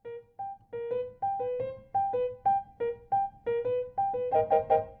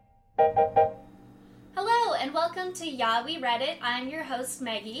welcome to Yeah, We Read It. I'm your host,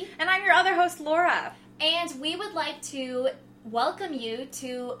 Maggie. And I'm your other host, Laura. And we would like to welcome you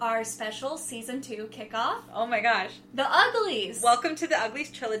to our special Season 2 kickoff. Oh my gosh. The Uglies. Welcome to the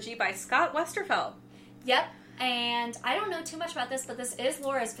Uglies trilogy by Scott Westerfeld. Yep. And I don't know too much about this, but this is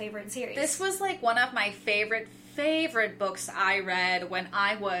Laura's favorite series. This was like one of my favorite books I read when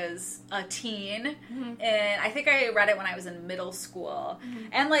I was a teen. Mm-hmm. And I think I read it when I was in middle school. Mm-hmm.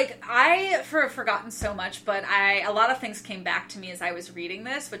 And like, I have forgotten so much, but a lot of things came back to me as I was reading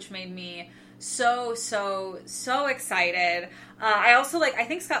this, which made me so excited. I also I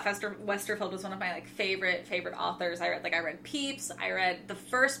think Scott Westerfeld was one of my favorite authors. I read Peeps. I read the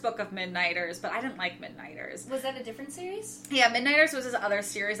first book of Midnighters, but I didn't like Midnighters. Was that a different series? Yeah, Midnighters was his other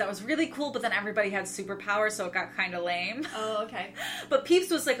series that was really cool, but then everybody had superpowers, so it got kind of lame. Oh, okay. But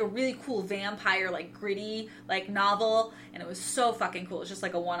Peeps was a really cool vampire, gritty, novel, and it was so fucking cool. It's just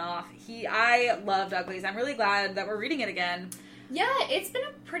a one-off. I loved Uglies. I'm really glad that we're reading it again. Yeah, it's been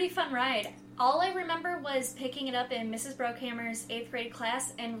a pretty fun ride. All I remember was picking it up in Mrs. Brookhammer's 8th grade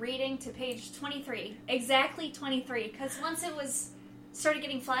class and reading to page 23. Exactly 23. Because once it started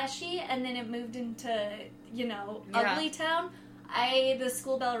getting flashy and then it moved into, Ugly Town, the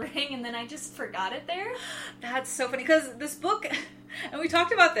school bell rang and then I just forgot it there. That's so funny. Because this book, and we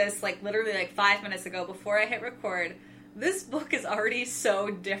talked about this literally 5 minutes ago before I hit record, this book is already so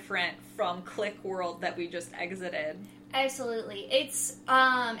different from Click World that we just exited. Absolutely. It's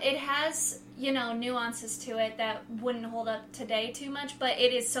it has, nuances to it that wouldn't hold up today too much, but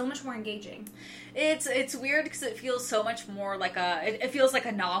it is so much more engaging. It's weird because it feels so much more it feels like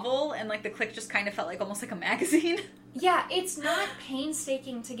a novel, and the Click just kind of felt almost like a magazine. Yeah, it's not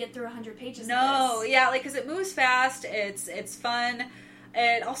painstaking to get through 100 pages No, of this. Yeah, because it moves fast, it's fun.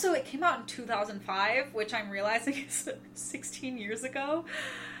 And also, it came out in 2005, which I'm realizing is 16 years ago.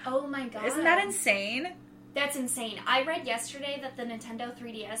 Oh my god. Isn't that insane? That's insane. I read yesterday that the Nintendo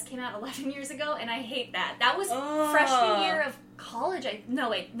 3DS came out 11 years ago, and I hate that. That was freshman year of college. I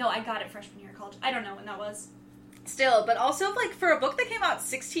got it freshman year of college. I don't know when that was. Still, but also, for a book that came out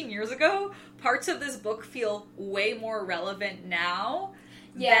 16 years ago, parts of this book feel way more relevant now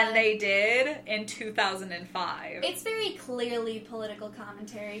than they did in 2005. It's very clearly political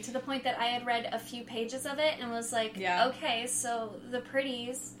commentary, to the point that I had read a few pages of it and was like, okay, so the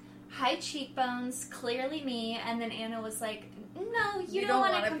pretties, high cheekbones, clearly me, and then Anna was like, no, you don't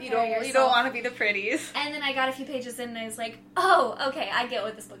want to compare yourself. You don't want to be the pretties. And then I got a few pages in and I was like, oh, okay, I get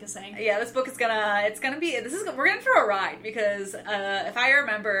what this book is saying. Yeah, this book is we're going for a ride, because if I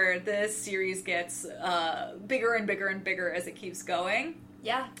remember, this series gets bigger and bigger and bigger as it keeps going.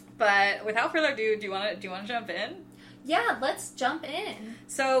 Yeah. But without further ado, do you want to jump in? Yeah, let's jump in.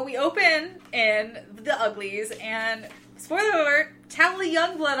 So we open in the Uglies, and spoiler alert, Tally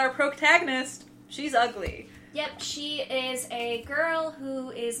Youngblood, our protagonist, she's ugly. Yep, she is a girl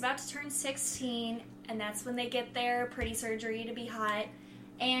who is about to turn 16, and that's when they get their pretty surgery to be hot.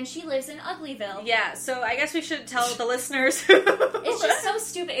 And she lives in Uglyville. Yeah, so I guess we should tell the listeners. It's just so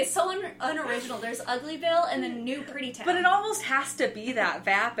stupid. It's so unoriginal. There's Uglyville and then New Pretty Town. But it almost has to be that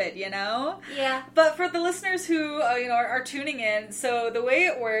vapid, Yeah. But for the listeners who are tuning in, so the way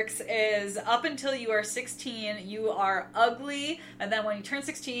it works is up until you are 16, you are ugly, and then when you turn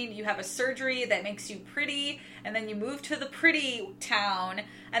 16, you have a surgery that makes you pretty, and then you move to the pretty town,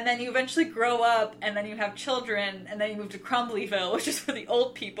 and then you eventually grow up, and then you have children, and then you move to Crumblyville, which is where the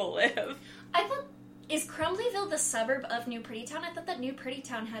old people live. I thought, is Crumblyville the suburb of New Pretty Town? I thought that New Pretty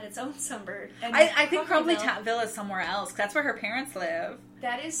Town had its own suburb. I think Crumblyville is somewhere else, because that's where her parents live.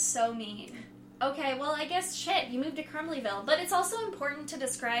 That is so mean. Okay, well, I guess, you moved to Crumblyville. But it's also important to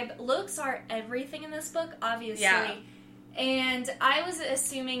describe, looks are everything in this book, obviously. Yeah. And I was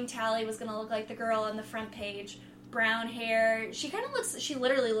assuming Tally was going to look like the girl on the front page. Brown hair. She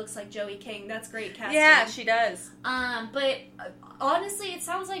literally looks like Joey King. That's great casting. Yeah, she does. But honestly, it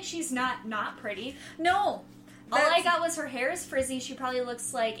sounds like she's not pretty. No. All I got was her hair is frizzy. She probably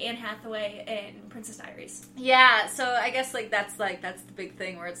looks like Anne Hathaway in Princess Diaries. Yeah, so I guess that's the big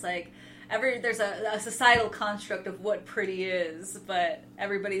thing where it's there's a societal construct of what pretty is, but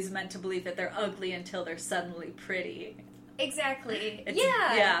everybody's meant to believe that they're ugly until they're suddenly pretty. Exactly.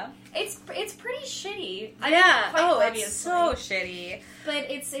 Yeah. It's pretty shitty. It's so shitty.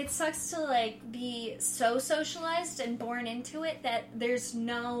 But it sucks to be so socialized and born into it that there's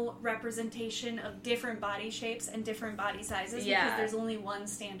no representation of different body shapes and different body sizes because there's only one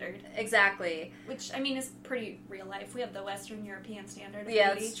standard. Exactly. Which is pretty real life. We have the Western European standard of beauty.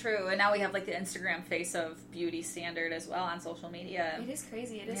 That's true. And now we have the Instagram face of beauty standard as well on social media. It is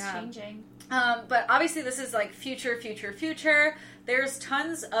crazy. It is changing. But obviously this is future future. There's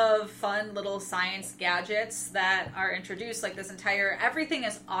tons of fun little science gadgets that are introduced. Like everything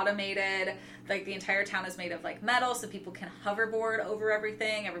is automated. Like the entire town is made of like metal, so people can hoverboard over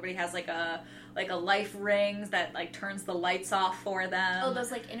everything. Everybody has like a life rings that like turns the lights off for them. Oh,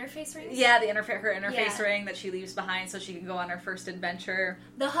 those like interface rings? Yeah, her interface ring that she leaves behind so she can go on her first adventure.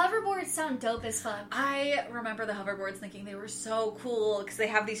 The hoverboards sound dope as fuck. I remember the hoverboards thinking they were so cool because they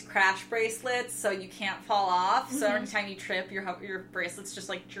have these crash bracelets so you can't fall off. So every time you trip, your bracelets just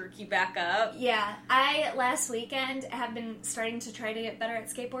like jerk you back up. Yeah, I last weekend have been starting to try to get better at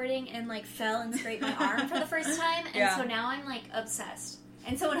skateboarding and like fell and scraped my arm for the first time, and so now I'm like obsessed.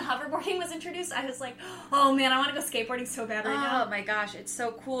 And so when hoverboarding was introduced, I was like, oh man, I want to go skateboarding so bad right now. Oh my gosh, it's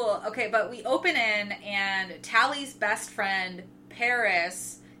so cool. Okay, but we open in, and Tally's best friend,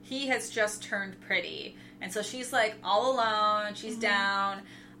 Paris, he has just turned pretty. And so she's like all alone, she's down,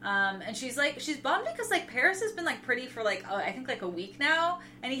 and she's bummed because like Paris has been like pretty for like, I think like a week now,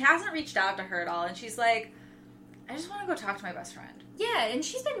 and he hasn't reached out to her at all. And she's like, I just want to go talk to my best friend. Yeah, and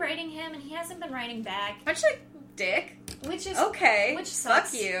she's been writing him, and he hasn't been writing back. I'm just like, dick. Which is okay. Which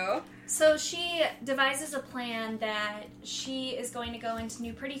sucks. Fuck you. So she devises a plan that she is going to go into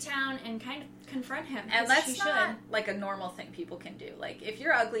New Pretty Town and kind of confront him. And that's not like a normal thing people can do. Like if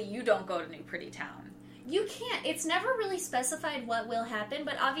you're ugly, you don't go to New Pretty Town. You can't. It's never really specified what will happen,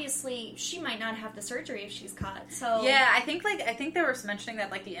 but obviously she might not have the surgery if she's caught. So yeah, I think they were mentioning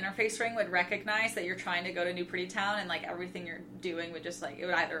that like the interface ring would recognize that you're trying to go to New Pretty Town, and like everything you're doing would just like it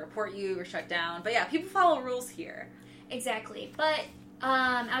would either report you or shut down. But yeah, people follow rules here. Exactly. But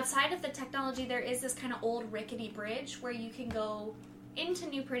outside of the technology, there is this kind of old rickety bridge where you can go into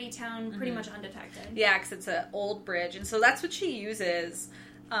New Pretty Town pretty much undetected. Yeah, because it's an old bridge, and so that's what she uses.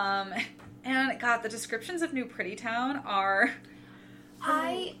 And God, the descriptions of New Pretty Town are,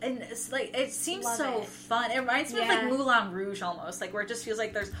 and it's like it seems so fun. It reminds me of like Moulin Rouge almost, like where it just feels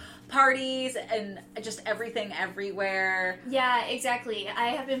like there's parties and just everything everywhere. Yeah, exactly. I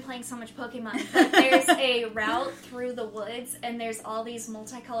have been playing so much Pokemon, but there's a route through the woods, and there's all these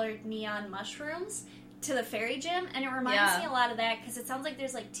multicolored neon mushrooms to the fairy gym, and it reminds me a lot of that because it sounds like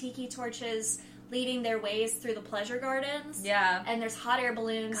there's like tiki torches leading their ways through the pleasure gardens. Yeah. And there's hot air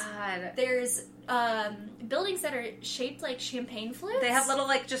balloons. God. There's buildings that are shaped like champagne flutes. They have little,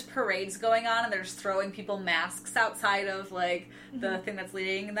 like, just parades going on, and they're just throwing people masks outside of, like, the thing that's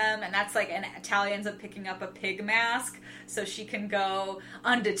leading them. And that's, like, and Tally ends up picking up a pig mask so she can go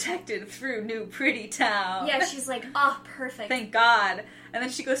undetected through New Pretty Town. Yeah, she's like, oh, perfect. Thank God. And then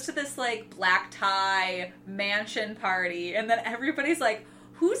she goes to this, like, black tie mansion party, and then everybody's like,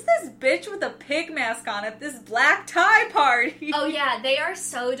 who's this bitch with a pig mask on at this black tie party? Oh, yeah, they are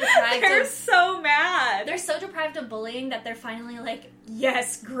so deprived They're so mad. They're so deprived of bullying that they're finally like,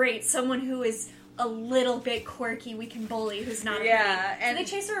 yes, great, someone who is a little bit quirky we can bully who's not pretty. And so they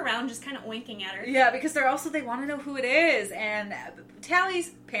chase her around just kind of winking at her. Yeah, because they want to know who it is. And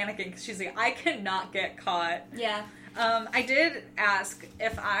Tally's panicking because she's like, I cannot get caught. Yeah. I did ask,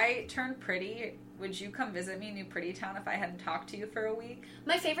 if I turned pretty, would you come visit me in New Pretty Town if I hadn't talked to you for a week?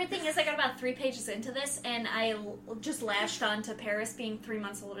 My favorite thing is I got about 3 pages into this, and I just lashed on to Paris being 3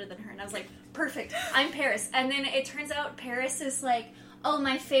 months older than her, and I was like, perfect, I'm Paris. And then it turns out Paris is like, oh,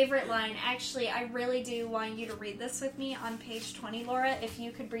 my favorite line. Actually, I really do want you to read this with me on page 20, Laura, if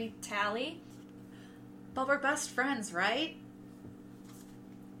you could read Tally. But we're best friends, right?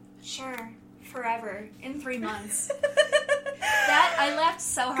 Sure. Forever. In 3 months. That, I laughed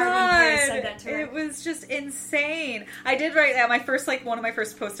so hard when Paris said that to her. It was just insane. I did write that. One of my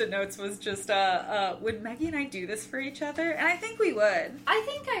first post-it notes was just, would Maggie and I do this for each other? And I think we would. I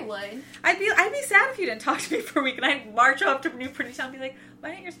think I would. I'd be sad if you didn't talk to me for a week, and I'd march up to New Pretty Town and be like, why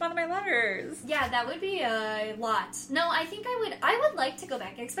didn't you respond to my letters? Yeah, that would be a lot. No, I think I would like to go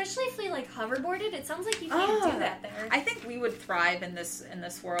back, especially if we, like, hoverboarded. It sounds like you can't do that there. I think we would thrive in this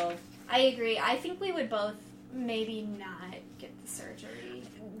world. I agree. I think we would both maybe not get the surgery.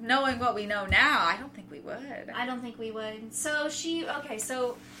 Knowing what we know now, I don't think we would. I don't think we would. So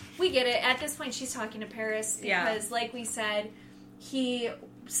so we get it. At this point, she's talking to Paris because, like we said, he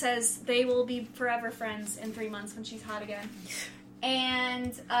says they will be forever friends in 3 months when she's hot again.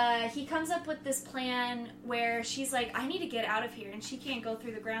 And he comes up with this plan where she's like, I need to get out of here, and she can't go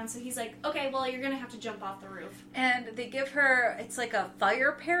through the ground. So he's like, okay, well, you're going to have to jump off the roof. And they give her, it's like a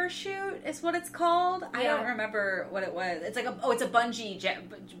fire parachute is what it's called. Yeah. I don't remember what it was. It's like it's a bungee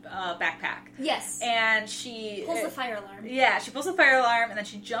backpack. Yes. And she pulls the fire alarm. Yeah, she pulls the fire alarm, and then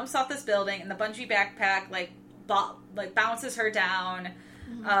she jumps off this building, and the bungee backpack bounces her down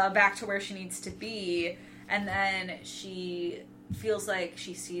back to where she needs to be. And then she feels like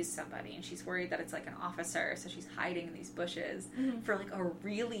she sees somebody, and she's worried that it's like an officer, so she's hiding in these bushes for like a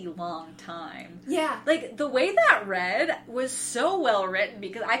really long time. Yeah. Like, the way that read was so well written,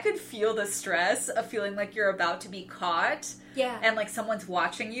 because I could feel the stress of feeling like you're about to be caught. Yeah. And like someone's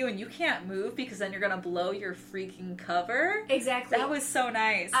watching you and you can't move because then you're gonna blow your freaking cover. Exactly. That was so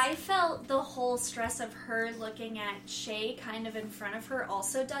nice. I felt the whole stress of her looking at Shay kind of in front of her,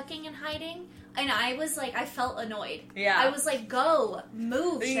 also ducking and hiding. And I was like, I felt annoyed. Yeah. I was like, go,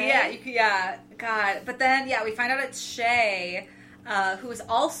 move, Shay. Yeah, God. But then, yeah, we find out it's Shay, who is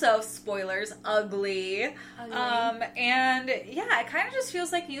also, spoilers, ugly. And yeah, it kind of just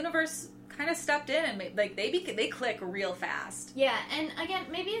feels like the universe kind of stepped in and made, like, they click real fast. Yeah, and again,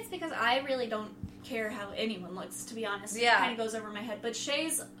 maybe it's because I really don't care how anyone looks, to be honest. Yeah. It kind of goes over my head. But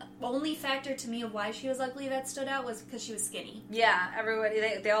Shay's only factor to me of why she was ugly that stood out was because she was skinny. Yeah, everybody,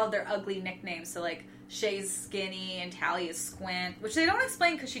 they all have their ugly nicknames. So, like, Shay's skinny and Tally is squint, which they don't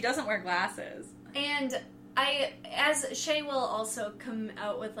explain because she doesn't wear glasses. And as Shay will also come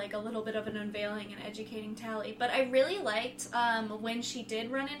out with, like, a little bit of an unveiling and educating Tally, but I really liked when she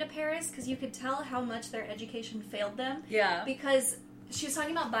did run into Paris, because you could tell how much their education failed them. Yeah. Because she was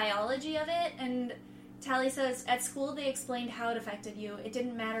talking about biology of it, and Tally says, at school they explained how it affected you. It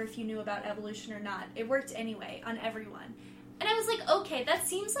didn't matter if you knew about evolution or not. It worked anyway, on everyone. And I was like, okay, that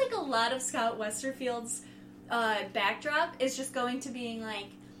seems like a lot of Scott Westerfield's backdrop is just going to being like,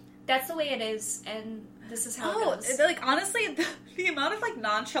 that's the way it is, and this is how it goes. Like, honestly, the amount of, like,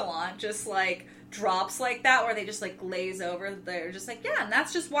 nonchalant just, like, drops like that where they just, like, glaze over, they're just like, yeah, and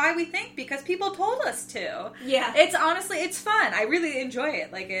that's just why we think, because people told us to. Yeah. It's, honestly, it's fun. I really enjoy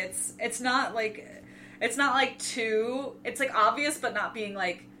it. Like, it's not, like, too, it's, like, obvious, but not being,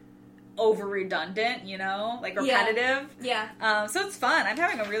 like, over redundant, you know? Like, repetitive. Yeah. So it's fun. I'm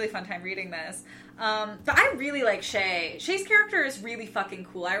having a really fun time reading this. But I really like Shay. Shay's character is really fucking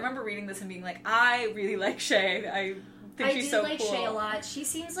cool. I remember reading this and being like, I really like Shay. I think she's so cool. I do like Shay a lot. She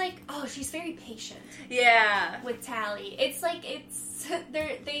seems like, she's very patient. Yeah. With Tally. It's like,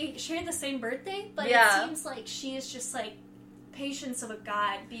 they share the same birthday, but it seems like she is just like patience of a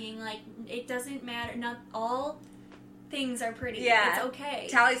god, being like, it doesn't matter, not all things are pretty. Yeah. It's okay.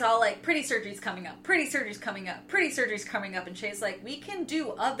 Tally's all like, pretty surgery's coming up, pretty surgery's coming up, pretty surgery's coming up, and Shay's like, we can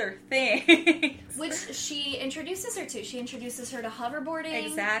do other things. Which she introduces her to. She introduces her to hoverboarding.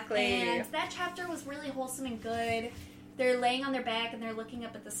 Exactly. And that chapter was really wholesome and good. They're laying on their back and they're looking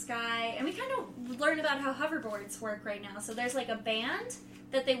up at the sky. And we kind of learn about how hoverboards work right now. So there's like a band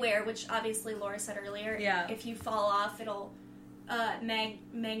that they wear, which obviously Laura said earlier. Yeah. If you fall off, it'll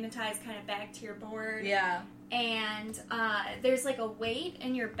magnetize kind of back to your board. Yeah. And there's like a weight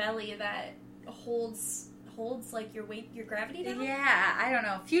in your belly that holds like your weight, your gravity down. Yeah, I don't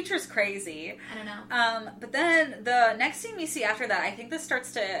know. Future's crazy. I don't know. But then the next scene we see after that, I think this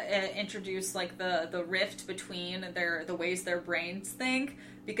starts to introduce like the rift between the ways their brains think,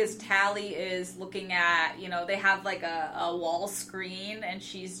 because Tally is looking at, they have like a wall screen, and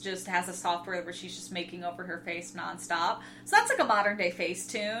she's just has a software where she's just making over her face nonstop. So that's like a modern day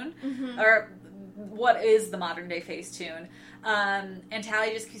Facetune, or what is the modern day Facetune. And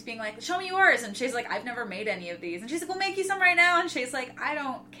Tally just keeps being like, show me yours, and Shay's like, I've never made any of these, and she's like, we'll make you some right now, and Shay's like, I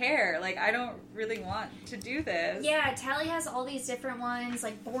don't care, like, I don't really want to do this. Yeah, Tally has all these different ones,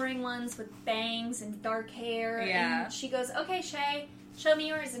 like boring ones with bangs and dark hair. Yeah. And she goes, okay, Shay, show me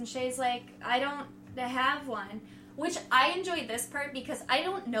yours, and Shay's like, I don't have one. Which I enjoyed this part because I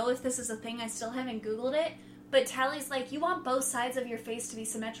don't know if this is a thing, I still haven't Googled it. But Tally's like, you want both sides of your face to be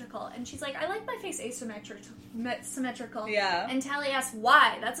symmetrical. And she's like, I like my face symmetrical. Yeah. And Tally asks,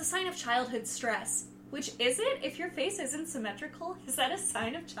 why? That's a sign of childhood stress. Which, is it? If your face isn't symmetrical, is that a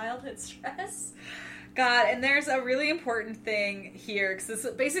sign of childhood stress? God, and there's a really important thing here, because this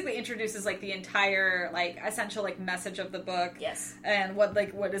basically introduces, like, the entire, like, essential, like, message of the book. Yes. And what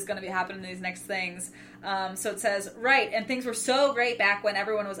is going to be happening in these next things. So it says, right, and things were so great back when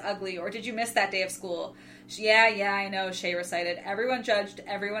everyone was ugly, or did you miss that day of school? Yeah, I know, Shay recited. Everyone judged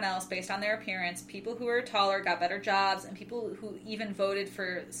everyone else based on their appearance. People who were taller got better jobs, and people who even voted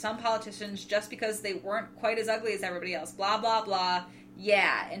for some politicians just because they weren't quite as ugly as everybody else. Blah, blah, blah.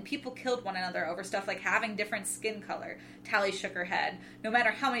 Yeah, and people killed one another over stuff like having different skin color. Tally shook her head. No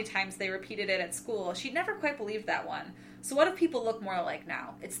matter how many times they repeated it at school, she'd never quite believed that one. So what if people look more alike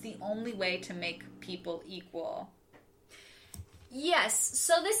now? It's the only way to make people equal. Yes,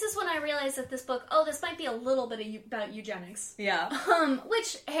 so this is when I realized that this book, this might be a little bit about eugenics. Yeah.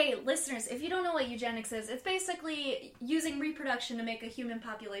 Which, hey, listeners, if you don't know what eugenics is, it's basically using reproduction to make a human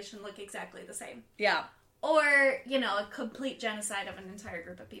population look exactly the same. Yeah. Or, you know, a complete genocide of an entire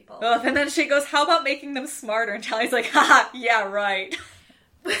group of people. Oh, and then she goes, how about making them smarter? And Tally's like, haha, yeah, right.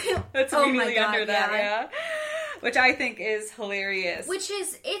 That's immediately under that, yeah. Which I think is hilarious. Which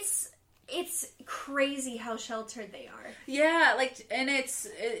is, it's crazy how sheltered they are. Yeah, like, and it's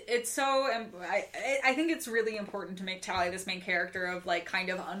so, I think it's really important to make Tally this main character of, like, kind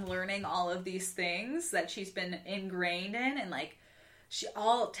of unlearning all of these things that she's been ingrained in, and, like,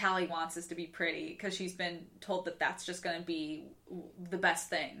 all Tally wants is to be pretty, because she's been told that that's just going to be the best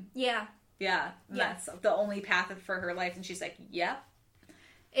thing. Yeah. Yeah, that's the only path for her life, and she's like, yep.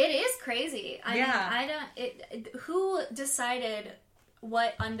 It is crazy. I mean, who decided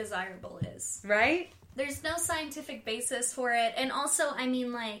what undesirable is? Right? There's no scientific basis for it. And also, I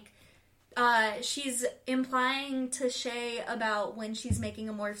mean, like, she's implying to Shay about when she's making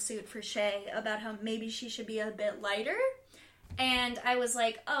a morph suit for Shay about how maybe she should be a bit lighter. And I was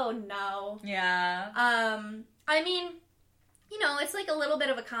like, oh no. Yeah. I mean, you know, it's like a little bit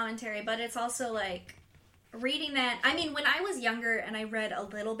of a commentary, but it's also like, reading that, I mean, when I was younger and I read a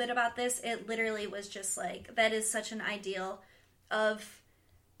little bit about this, it literally was just like, that is such an ideal of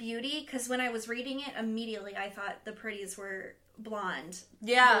beauty, because when I was reading it, immediately I thought the pretties were blonde,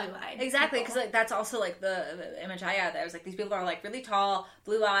 blue-eyed. Exactly, because like, that's also like the image I had. I was like, these people are like really tall,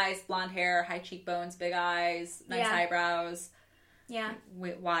 blue eyes, blonde hair, high cheekbones, big eyes, nice eyebrows. Yeah.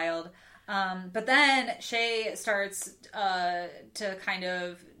 Wild. But then Shay starts to kind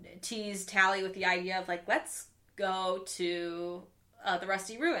of tease Tally with the idea of like, let's go to the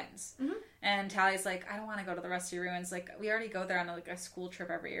Rusty Ruins. Mm-hmm. And Tally's like, I don't want to go to the Rusty Ruins. Like, we already go there on a school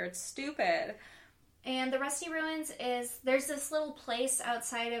trip every year. It's stupid. And the Rusty Ruins there's this little place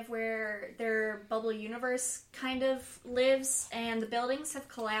outside of where their bubble universe kind of lives, and the buildings have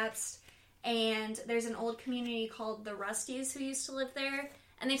collapsed, and there's an old community called the Rusties who used to live there,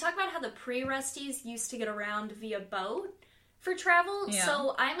 and they talk about how the pre-Rusties used to get around via boat for travel. Yeah.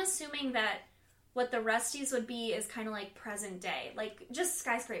 So I'm assuming that what the Rusties would be is kind of like present day, like just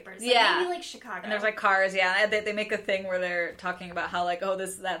skyscrapers. Like maybe like Chicago. And there's like cars, yeah. They make a thing where they're talking about how like, oh,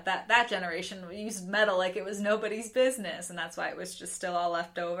 that generation used metal like it was nobody's business, and that's why it was just still all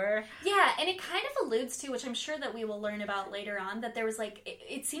left over. Yeah, and it kind of alludes to, which I'm sure that we will learn about later on, that there was like,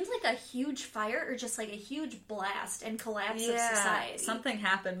 it seems like a huge fire or just like a huge blast and collapse of society. Something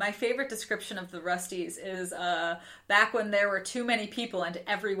happened. My favorite description of the Rusties is back when there were too many people and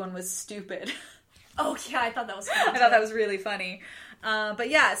everyone was stupid. Oh, yeah, I thought that was funny. I thought that was really funny. But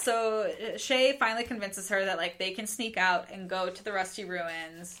yeah, so Shay finally convinces her that, like, they can sneak out and go to the Rusty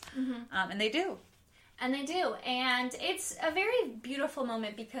Ruins. Mm-hmm. And they do. And they do. And it's a very beautiful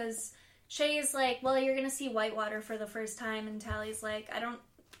moment because Shay is like, well, you're going to see Whitewater for the first time. And Tally's like, I don't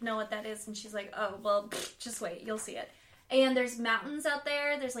know what that is. And she's like, oh, well, just wait. You'll see it. And there's mountains out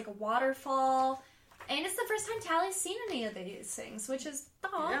there. There's, like, a waterfall. And it's the first time Tally's seen any of these things, which is,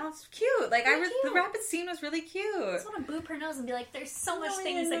 it's cute. Like, the rapid scene was really cute. I just want to boop her nose and be like, there's so much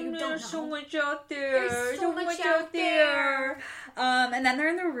things that you don't know. There's so much out there. There's so much out there. And then they're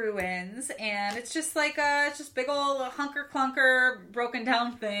in the ruins, and it's just like, it's just big old hunker-clunker, broken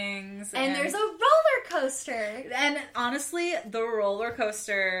down things. And there's a roller coaster. And honestly, the roller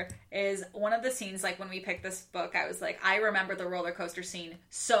coaster is one of the scenes, like, when we picked this book, I was like, I remember the roller coaster scene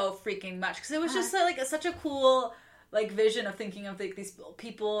so freaking much. Because it was just, like, such a cool, like, vision of thinking of, like, these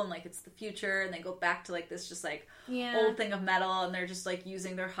people, and, like, it's the future, and they go back to, like, this just, like, old thing of metal, and they're just, like,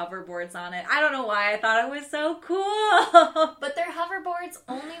 using their hoverboards on it. I don't know why I thought it was so cool. But their hoverboards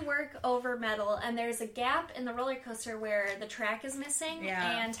only work over metal, and there's a gap in the roller coaster where the track is missing,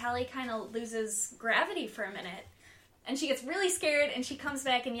 and Tally kind of loses gravity for a minute. And she gets really scared, and she comes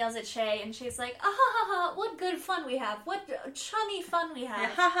back and yells at Shay, and she's like, ah, ha, ha, ha, what good fun we have. What chummy fun we have. Yeah,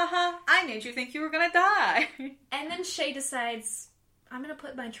 ha, ha, ha, I made you think you were gonna die. And then Shay decides, I'm gonna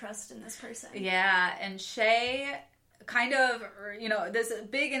put my trust in this person. Yeah, and Shay kind of, you know, there's a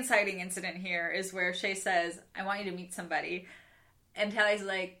big inciting incident here is where Shay says, I want you to meet somebody. And Tally's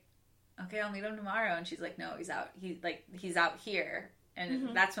like, okay, I'll meet him tomorrow. And she's like, no, he's out. He's out here.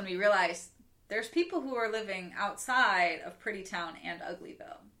 And that's when we realize there's people who are living outside of Pretty Town and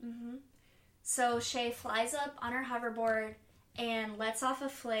Uglyville. Mm-hmm. So Shay flies up on her hoverboard and lets off a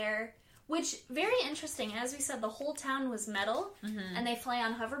flare, which, very interesting. As we said, the whole town was metal, and they fly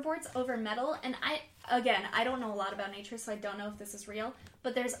on hoverboards over metal. And I don't know a lot about nature, so I don't know if this is real,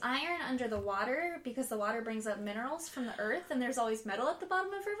 but there's iron under the water because the water brings up minerals from the earth, and there's always metal at the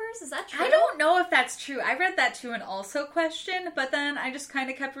bottom of rivers. Is that true? I don't know if that's true. I read that to an also question, but then I just kind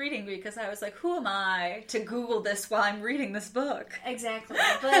of kept reading because I was like, who am I to Google this while I'm reading this book? Exactly.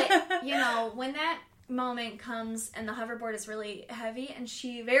 But, you know, when moment comes and the hoverboard is really heavy, and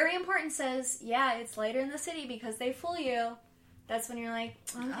she, very important, says, yeah, it's lighter in the city because they fool you. That's when you're like,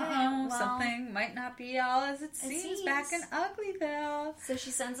 okay, well, something might not be all as it seems back in Uglyville. So she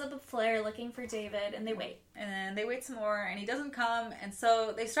sends up a flare looking for David, and they wait. And they wait some more, and he doesn't come, and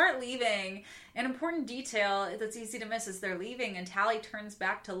so they start leaving. An important detail that's easy to miss is they're leaving, and Tally turns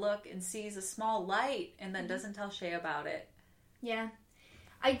back to look and sees a small light, and then doesn't tell Shay about it. Yeah.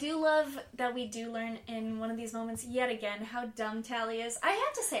 I do love that we do learn in one of these moments, yet again, how dumb Tally is. I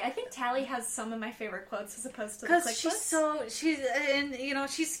have to say, I think Tally has some of my favorite quotes as opposed to the click because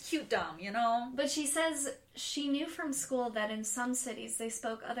she's cute dumb, you know? But she says she knew from school that in some cities they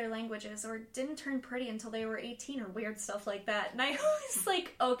spoke other languages or didn't turn pretty until they were 18 or weird stuff like that. And I was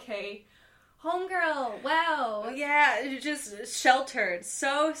like, okay, homegirl, wow. Yeah, just sheltered.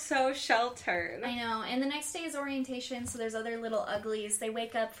 So sheltered. I know. And the next day is orientation, so there's other little uglies. They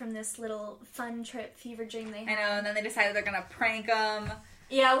wake up from this little fun trip fever dream they had. I know, and then they decided they're gonna prank them.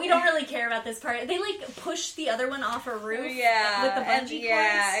 Yeah, we don't really care about this part. They, push the other one off a roof with the bungee cords.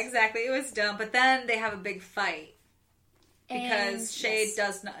 Yeah, exactly. It was dumb. But then they have a big fight. Because Shay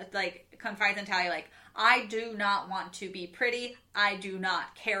does not, confides in Tally, I do not want to be pretty. I do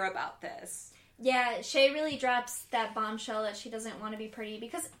not care about this. Yeah, Shay really drops that bombshell that she doesn't want to be pretty.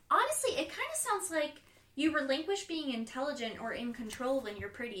 Because, honestly, it kind of sounds like you relinquish being intelligent or in control when you're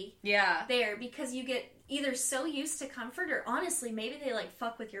pretty. Yeah. There, because you get either so used to comfort or, honestly, maybe they,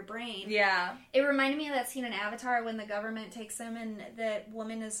 fuck with your brain. Yeah. It reminded me of that scene in Avatar when the government takes them and the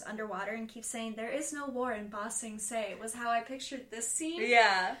woman is underwater and keeps saying, there is no war in Ba Sing Se, was how I pictured this scene.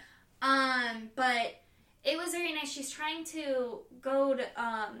 Yeah. But it was very nice. She's trying to goad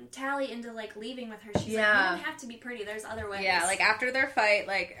Tally into, leaving with her. She's like, you don't have to be pretty. There's other ways. Yeah, after their fight,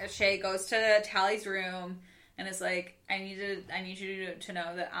 Shay goes to Tally's room and is like, I need you to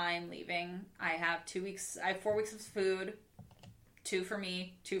know that I'm leaving. I have 4 weeks of food. 2 for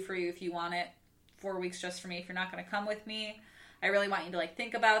me, 2 for you if you want it. 4 weeks just for me if you're not going to come with me. I really want you to,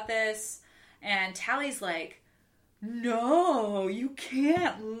 think about this. And Tally's like, no, you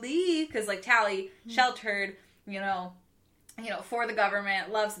can't leave. Because, Tally, sheltered, for the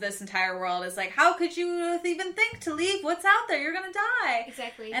government, loves this entire world, is like, how could you even think to leave? What's out there? You're gonna die.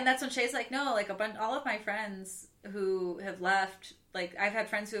 Exactly. And that's when Shay's like, no, all of my friends who have left, I've had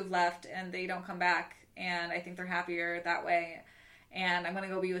friends who have left and they don't come back, and I think they're happier that way, and I'm gonna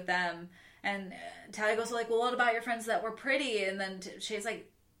go be with them. And Tally goes, well, what about your friends that were pretty? And then Shay's like,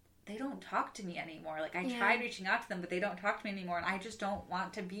 they don't talk to me anymore. I tried reaching out to them, but they don't talk to me anymore, and I just don't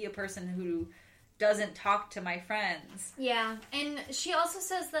want to be a person who doesn't talk to my friends. Yeah, and she also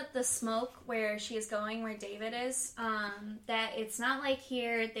says that the smoke where she is going, where David is, that it's not like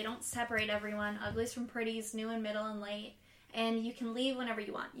here. They don't separate everyone. Uglies from pretties, new and middle and late. And you can leave whenever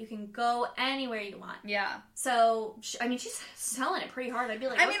you want. You can go anywhere you want. Yeah. So, she's selling it pretty hard. I'd be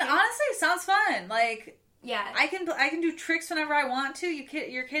like, honestly, it sounds fun. Yeah. I can do tricks whenever I want to.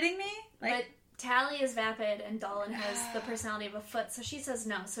 You're kidding me? But Tally is vapid and dull and has the personality of a foot, so she says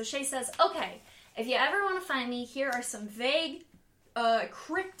no. So Shay says, okay, if you ever want to find me, here are some vague,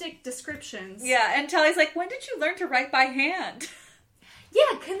 cryptic descriptions. Yeah, and Tally's like, when did you learn to write by hand?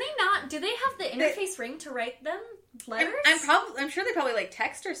 Yeah, can they not? Do they have the interface ring to write them? Letters? I'm sure they probably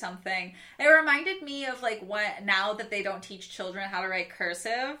text or something. It reminded me of now that they don't teach children how to write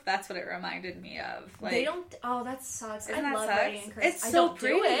cursive. That's what it reminded me of. They don't. Oh, that sucks. I love sucks? writing in cursive. It's so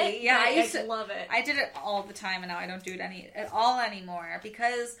pretty. Do it, yeah, I love it. I did it all the time, and now I don't do it at all anymore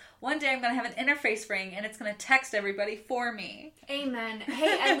because one day I'm gonna have an interface ring and it's gonna text everybody for me. Amen.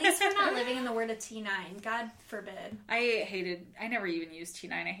 Hey, at least we're not living in the word of T9. God forbid. I never even used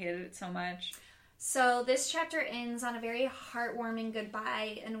T9. I hated it so much. So this chapter ends on a very heartwarming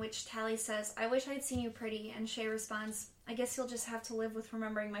goodbye in which Tally says, I wish I'd seen you pretty, and Shay responds, I guess you'll just have to live with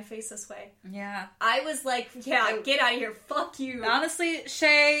remembering my face this way. Yeah. I was like, yeah, get out of here. Fuck you. Honestly,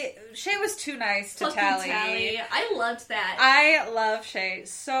 Shay was too nice to Tally. I loved that. I love Shay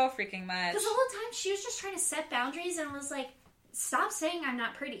so freaking much. Because the whole time she was just trying to set boundaries and was like, stop saying I'm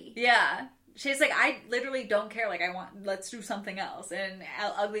not pretty. Yeah. She's like, I literally don't care. Let's do something else. And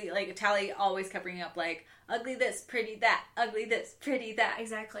Tally always kept bringing up, ugly this, pretty that, ugly this, pretty that.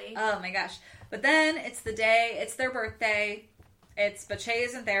 Exactly. Oh my gosh. But then it's the day, it's their birthday. But Shay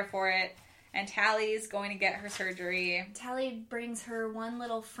isn't there for it. And Tally's going to get her surgery. Tally brings her one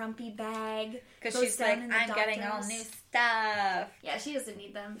little frumpy bag. Because she's like, I'm getting all new stuff. Yeah, she doesn't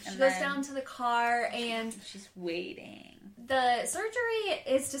need them. She goes down to the car and... She's waiting. The surgery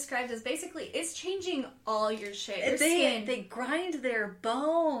is described as basically, it's changing all your shit. Your skin. They grind their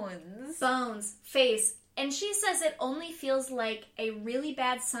bones. Bones, face, And she says it only feels like a really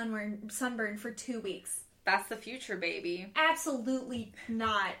bad sunburn for 2 weeks. That's the future, baby. Absolutely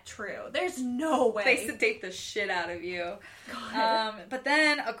not true. There's no way. They sedate the shit out of you. But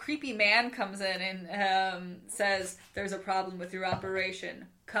then a creepy man comes in and says, there's a problem with your operation.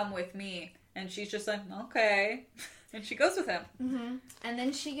 Come with me. And she's just like, okay. And she goes with him. Mm-hmm. And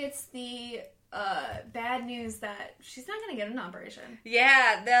then she gets the bad news that she's not going to get an operation.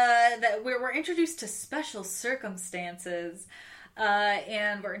 Yeah, we're introduced to special circumstances.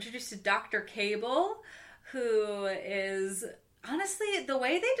 And we're introduced to Dr. Cable, who is, honestly, the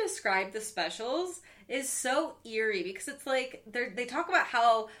way they describe the specials is so eerie, because it's like, they talk about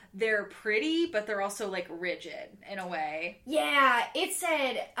how they're pretty, but they're also, like, rigid, in a way. Yeah, it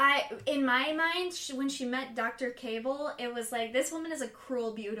said, in my mind, when she met Dr. Cable, it was like, this woman is a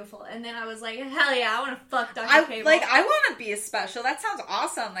cruel beautiful, and then I was like, hell yeah, I want to fuck Dr. Cable. Like, I want to be a special, that sounds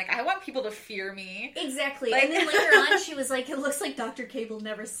awesome, like, I want people to fear me. Exactly, like, and then later on, she was like, it looks like Dr. Cable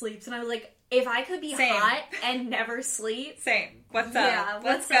never sleeps, and I was like, if I could be hot and never sleep. Same. What's up? Yeah,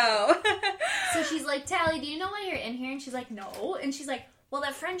 Let's go. So she's like, Tally, do you know why you're in here? And she's like, no. And she's like, well,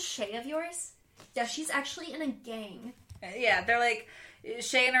 that friend Shay of yours? Yeah, she's actually in a gang. Yeah, they're like,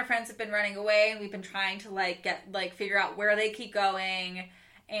 Shay and her friends have been running away, and we've been trying to, figure out where they keep going.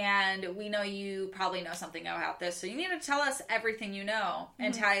 And we know you probably know something about this, so you need to tell us everything you know.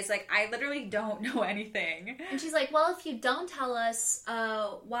 And Tally's like, I literally don't know anything. And she's like, well, if you don't tell us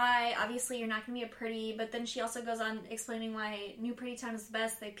why, obviously you're not going to be a pretty. But then she also goes on explaining why New Pretty Town is the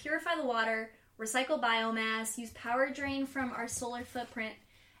best. They purify the water, recycle biomass, use power drain from our solar footprint.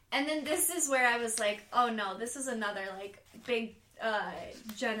 And then this is where I was like, oh no, this is another, like, big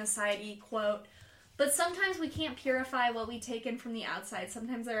genocide-y quote. But sometimes we can't purify what we take in from the outside.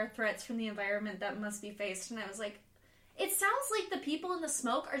 Sometimes there are threats from the environment that must be faced. And I was like, it sounds like the people in the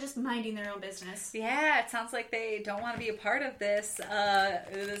smoke are just minding their own business. Yeah, it sounds like they don't want to be a part of this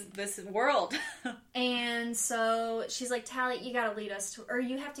world. And so she's like, Tally, you gotta lead us to, or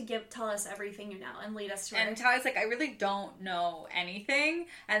you have to tell us everything you know and lead us to her. And Tally's like, I really don't know anything.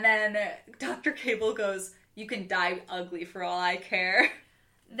 And then Dr. Cable goes, you can die ugly for all I care.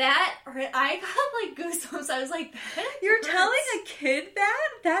 That, I got, like, goosebumps. I was like, you're telling a kid that?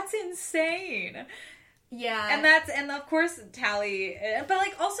 That's insane. Yeah. And of course, Tally, but,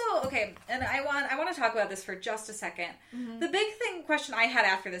 like, also, okay, and I want to talk about this for just a second. Mm-hmm. The big question I had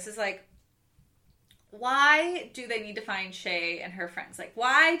after this is, like, why do they need to find Shay and her friends? Like,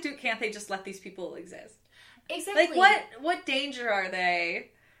 why can't they just let these people exist? Exactly. Like, what danger are they?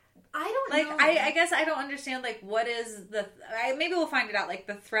 I don't know. Like, I guess I don't understand, like, what is maybe we'll find it out, like,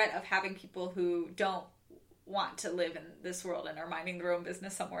 the threat of having people who don't want to live in this world and are minding their own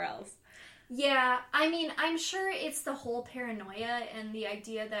business somewhere else. Yeah, I mean, I'm sure it's the whole paranoia and the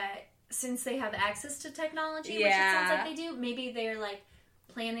idea that since they have access to technology, which it sounds like they do, maybe they're, like,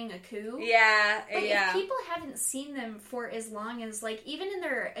 planning a coup. Yeah, but if people haven't seen them for as long as, like, even in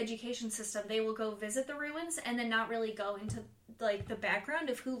their education system, they will go visit the ruins and then not really go into, like, the background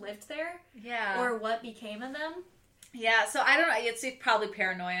of who lived there. Yeah. Or what became of them. Yeah, so I don't know. It's probably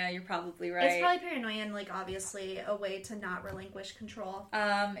paranoia. You're probably right. It's probably paranoia and, like, obviously a way to not relinquish control.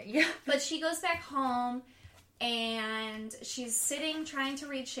 Yeah. But she goes back home and she's sitting trying to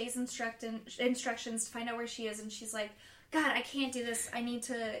read Shay's instructions to find out where she is, and she's like, God, I can't do this. I need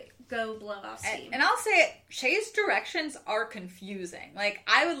to go blow off steam. And I'll say it, Shay's directions are confusing. Like,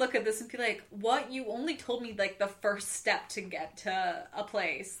 I would look at this and be like, what? You only told me, like, the first step to get to a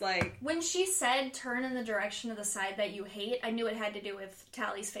place. Like, when she said turn in the direction of the side that you hate, I knew it had to do with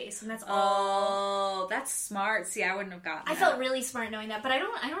Tally's face, and that's all. Oh, that's smart. See, I wouldn't have gotten that. I felt really smart knowing that, but I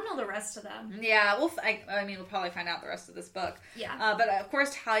don't know the rest of them. Yeah, I mean, we'll probably find out the rest of this book. Yeah. But, of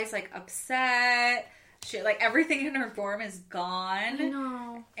course, Tally's, like, upset. She, like, everything in her dorm is gone. I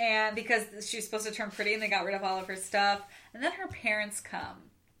know. And because she's supposed to turn pretty and they got rid of all of her stuff. And then her parents come.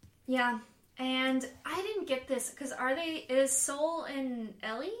 Yeah. And I didn't get this, because is Sol and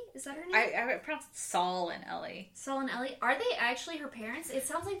Ellie? Is that her name? I pronounced Saul and Ellie. Sol and Ellie? Are they actually her parents? It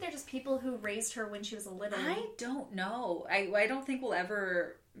sounds like they're just people who raised her when she was a little. I don't know. I don't think we'll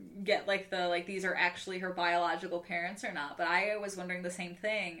ever get, like, these are actually her biological parents or not. But I was wondering the same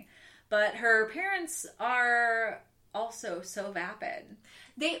thing. But her parents are also so vapid.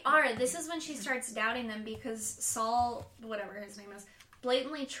 They are. This is when she starts doubting them, because Saul, whatever his name is,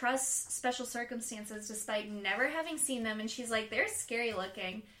 blatantly trusts special circumstances despite never having seen them. And she's like, they're scary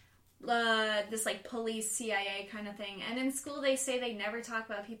looking. This, like, police, CIA kind of thing. And in school they say they never talk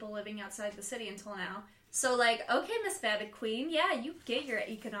about people living outside the city until now. So, like, okay, Miss Babbitt Queen, yeah, you get your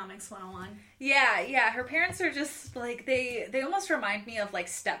economics 101. Yeah. Her parents are just, like, they almost remind me of, like,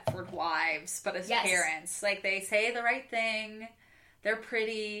 Stepford Wives, but as parents. Like, they say the right thing. They're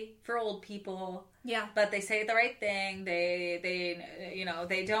pretty for old people. Yeah. But they say the right thing.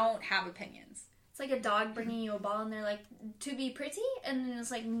 They don't have opinions. It's like a dog bringing you a ball, and they're like, to be pretty? And then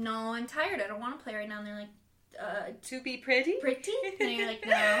it's like, no, I'm tired. I don't want to play right now. And they're like, to be pretty? Pretty? And you're like,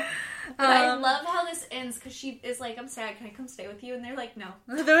 no. But I love how this ends, because she is like, I'm sad, can I come stay with you? And they're like, no.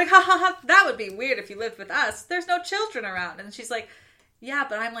 They're like, ha ha ha, that would be weird if you lived with us. There's no children around. And she's like, yeah,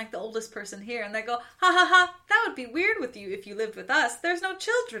 but I'm like the oldest person here. And they go, ha ha ha, that would be weird with you if you lived with us. There's no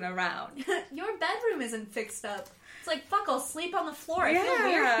children around. Your bedroom isn't fixed up. It's like, fuck, I'll sleep on the floor. I feel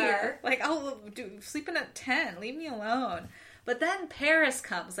weird here. Like, I'll sleeping at 10. Leave me alone. But then Paris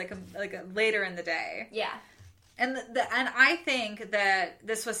comes, like later in the day. Yeah. And and I think that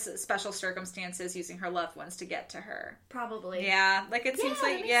this was special circumstances using her loved ones to get to her. Probably. Yeah. Like, it seems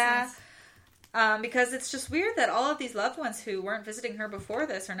like, sense. Because it's just weird that all of these loved ones who weren't visiting her before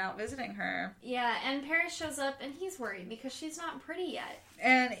this are now visiting her. Yeah, and Paris shows up, and he's worried because she's not pretty yet.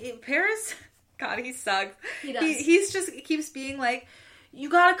 And Paris, God, he sucks. He does. He keeps being like, you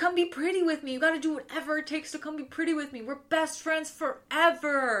gotta come be pretty with me. You gotta do whatever it takes to come be pretty with me. We're best friends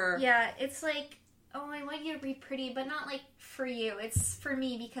forever. Yeah, it's like, oh, I want you to be pretty, but not, like, for you. It's for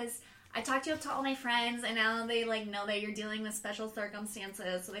me, because I talked you up to all my friends, and now they, like, know that you're dealing with special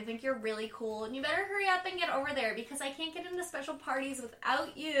circumstances, so they think you're really cool, and you better hurry up and get over there, because I can't get into special parties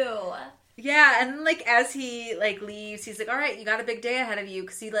without you. Yeah, and, like, as he, like, leaves, he's like, all right, you got a big day ahead of you,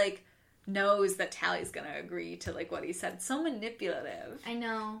 because he, like, knows that Tally's gonna agree to, like, what he said. It's so manipulative. I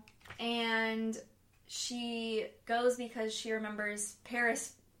know. And she goes because she remembers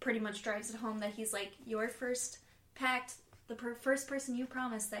Paris pretty much drives it home that he's like, your first pact, the first person you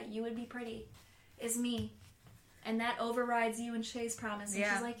promised that you would be pretty is me. And that overrides you and Shay's promise. And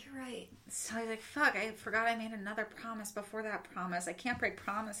she's like, you're right. So he's like, fuck, I forgot I made another promise before that promise. I can't break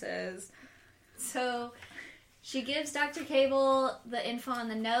promises. So she gives Dr. Cable the info on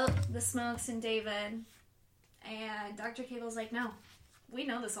the note, the Smokes, and David. And Dr. Cable's like, no, we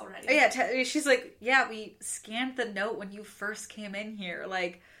know this already. Oh, yeah, she's like, yeah, we scanned the note when you first came in here.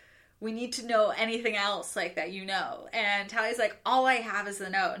 Like, we need to know anything else, like, that you know. And Tally's like, all I have is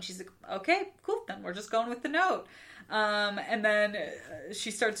the note. And she's like, okay, cool, then we're just going with the note. And then she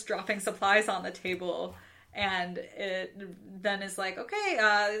starts dropping supplies on the table. And it then is like, okay,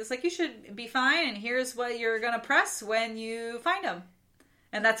 it's like, you should be fine. And here's what you're going to press when you find them.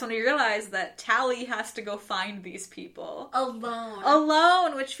 And that's when we realize that Tally has to go find these people.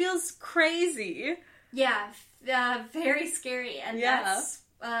 Alone, which feels crazy. Yeah, very scary. And that's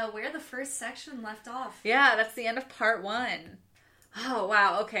where the first section left off. Yeah, that's the end of part 1. Oh,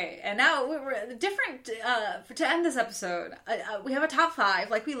 wow, okay. And now we're different, to end this episode, we have a top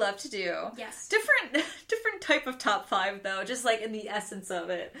 5, like we love to do. Yes. Different type of top 5, though, just like in the essence of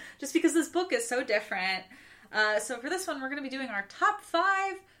it. Just because this book is so different. So for this one, we're going to be doing our top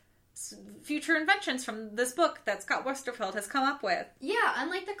 5 future inventions from this book that Scott Westerfeld has come up with. Yeah,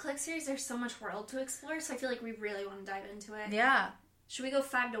 unlike the Click series, there's so much world to explore, so I feel like we really want to dive into it. Yeah. Should we go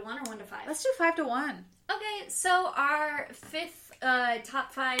 5 to 1 or 1 to 5? Let's do 5 to 1. Okay, so our 5th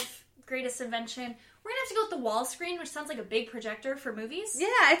top 5 greatest invention, we're going to have to go with the wall screen, which sounds like a big projector for movies. Yeah,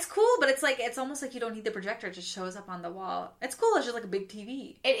 it's cool, but it's almost like you don't need the projector. It just shows up on the wall. It's cool. It's just like a big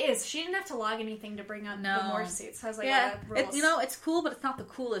TV. It is. She didn't have to log anything to bring up the morph suits. So I was like, yeah, rules. It's cool, but it's not the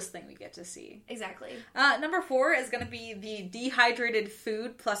coolest thing we get to see. Exactly. Number 4 is going to be the dehydrated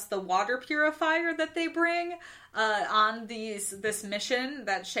food plus the water purifier that they bring on this mission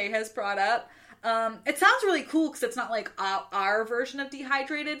that Shay has brought up. It sounds really cool because it's not like our version of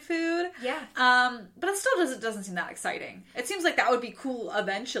dehydrated food. Yeah. But it still doesn't seem that exciting. It seems like that would be cool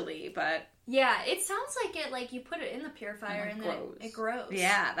eventually, but yeah, it sounds like it. Like you put it in the purifier and then it grows.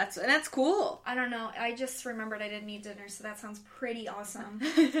 Yeah, that's cool. I don't know. I just remembered I didn't eat dinner, so that sounds pretty awesome.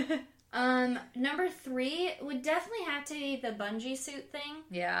 Number 3 would definitely have to be the bungee suit thing.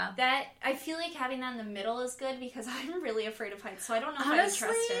 Yeah. That, I feel like having that in the middle is good because I'm really afraid of heights, so I don't know if I would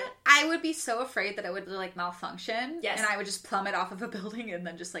trust it. I would be so afraid that it would, like, malfunction. Yes. And I would just plummet off of a building and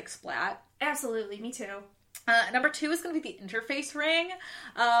then just, like, splat. Absolutely, me too. Number 2 is going to be the interface ring,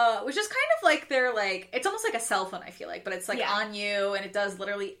 which is kind of like their, like, it's almost like a cell phone, I feel like, but it's, like, on you, and it does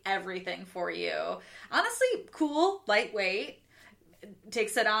literally everything for you. Honestly, cool, lightweight.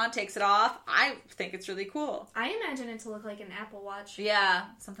 Takes it on, takes it off. I think it's really cool. I imagine it to look like an Apple Watch. Yeah,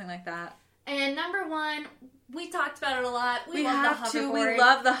 something like that. And number 1, we talked about it a lot. We love the hoverboard. We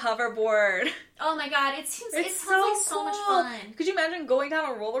love the hoverboard. Oh my god, it sounds like so much fun. Could you imagine going down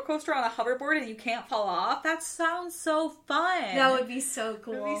a roller coaster on a hoverboard and you can't fall off? That sounds so fun. That would be so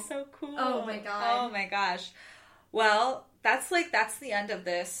cool. That would be so cool. Oh my god. Oh my gosh. Well, that's the end of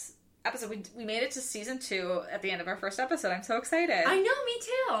this episode. We made it to season 2 at the end of our first episode. I'm so excited. I know, me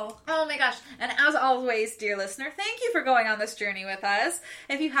too. Oh my gosh. And as always, dear listener, thank you for going on this journey with us.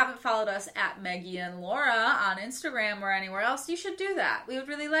 If you haven't followed us at Maggie and Laura on Instagram or anywhere else, you should do that. We would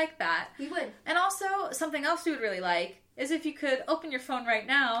really like that. We would. And also, something else we would really like is if you could open your phone right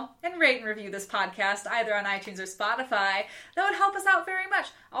now and rate and review this podcast either on iTunes or Spotify. That would help us out very much.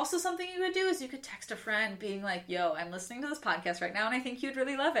 Also, something you could do is you could text a friend being like, yo, I'm listening to this podcast right now and I think you'd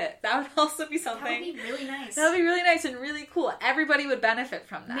really love it. That would also be something. That would be really nice. That would be really nice and really cool. Everybody would benefit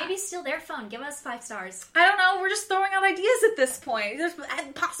from that. Maybe steal their phone. Give us 5 stars. I don't know. We're just throwing out ideas at this point. There's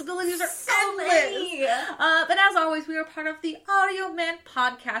possibilities are so endless. Many. But as always, we are part of the Audio Man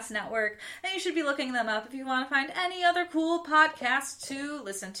Podcast Network, and you should be looking them up if you want to find any other cool podcasts to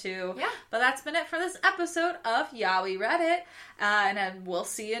listen to. Yeah. But that's been it for this episode of Yeah, We Read It, and then we'll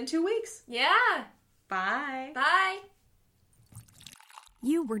see you in 2 weeks. Yeah. Bye. Bye.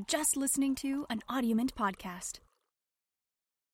 You were just listening to an Audiomint podcast.